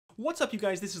What's up, you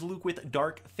guys? This is Luke with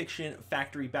Dark Fiction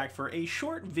Factory, back for a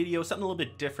short video, something a little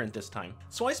bit different this time.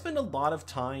 So I spend a lot of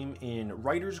time in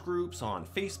writers groups on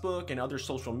Facebook and other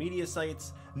social media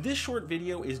sites. This short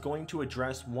video is going to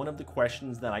address one of the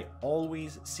questions that I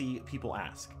always see people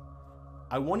ask.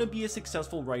 I want to be a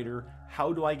successful writer.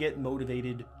 How do I get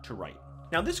motivated to write?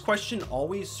 Now, this question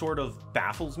always sort of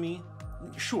baffles me.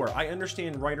 Sure, I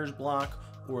understand writer's block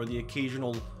or the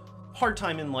occasional hard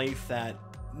time in life that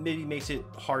maybe makes it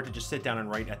hard to just sit down and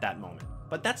write at that moment.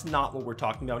 But that's not what we're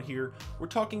talking about here. We're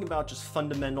talking about just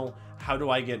fundamental, how do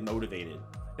I get motivated?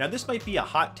 Now, this might be a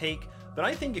hot take, but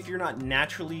I think if you're not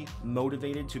naturally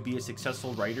motivated to be a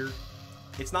successful writer,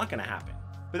 it's not gonna happen.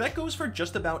 But that goes for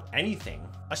just about anything,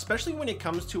 especially when it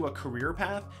comes to a career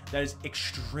path that is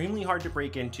extremely hard to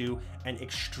break into and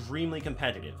extremely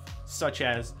competitive, such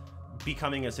as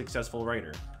becoming a successful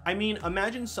writer. I mean,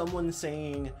 imagine someone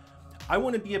saying, I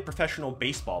want to be a professional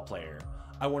baseball player.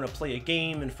 I want to play a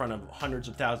game in front of hundreds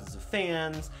of thousands of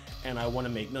fans, and I want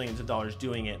to make millions of dollars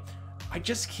doing it. I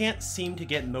just can't seem to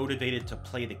get motivated to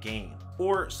play the game.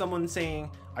 Or someone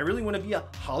saying, I really want to be a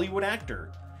Hollywood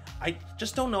actor. I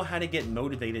just don't know how to get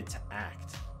motivated to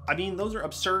act. I mean, those are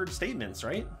absurd statements,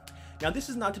 right? Now, this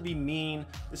is not to be mean.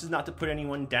 This is not to put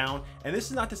anyone down. And this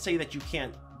is not to say that you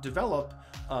can't develop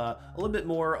a little bit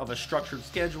more of a structured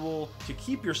schedule to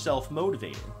keep yourself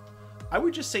motivated. I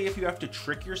would just say if you have to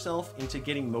trick yourself into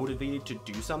getting motivated to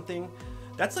do something,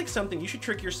 that's like something you should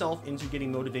trick yourself into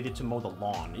getting motivated to mow the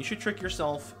lawn. You should trick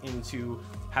yourself into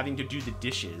having to do the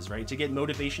dishes, right? To get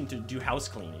motivation to do house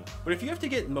cleaning. But if you have to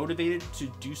get motivated to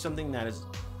do something that is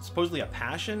supposedly a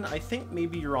passion, I think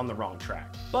maybe you're on the wrong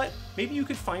track. But maybe you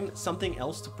could find something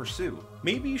else to pursue.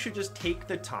 Maybe you should just take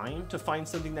the time to find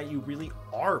something that you really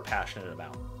are passionate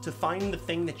about. To find the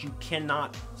thing that you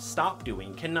cannot stop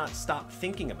doing, cannot stop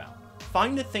thinking about.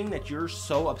 Find a thing that you're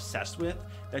so obsessed with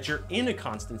that you're in a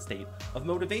constant state of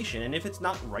motivation. And if it's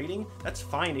not writing, that's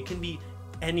fine. It can be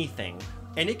anything.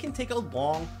 And it can take a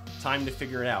long time to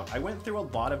figure it out. I went through a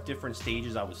lot of different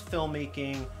stages. I was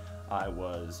filmmaking, I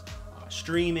was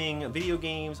streaming video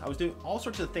games, I was doing all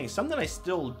sorts of things, some that I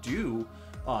still do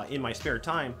in my spare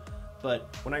time.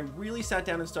 But when I really sat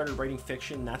down and started writing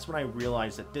fiction, that's when I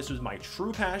realized that this was my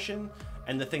true passion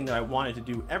and the thing that I wanted to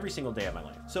do every single day of my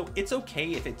life. So it's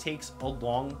okay if it takes a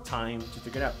long time to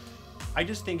figure it out. I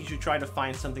just think you should try to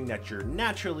find something that you're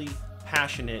naturally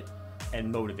passionate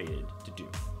and motivated to do.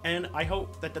 And I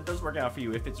hope that that does work out for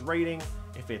you. If it's writing,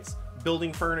 if it's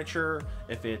building furniture,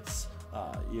 if it's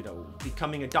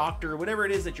becoming a doctor, whatever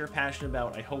it is that you're passionate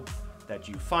about, I hope that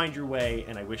you find your way,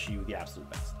 and I wish you the absolute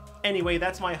best. Anyway,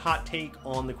 that's my hot take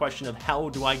on the question of how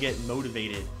do I get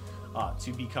motivated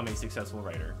to become a successful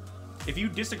writer. If you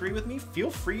disagree with me, feel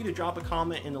free to drop a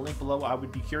comment in the link below. I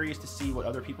would be curious to see what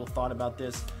other people thought about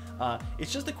this.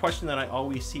 It's just a question that I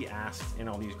always see asked in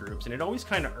all these groups, and it always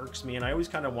kind of irks me, and I always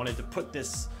kind of wanted to put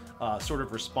this sort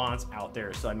of response out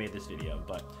there, so I made this video.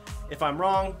 But if I'm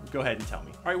wrong, go ahead and tell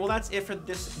me. All right, well, that's it for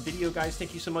this video, guys.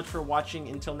 Thank you so much for watching.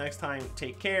 Until next time,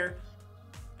 take care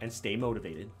and stay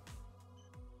motivated.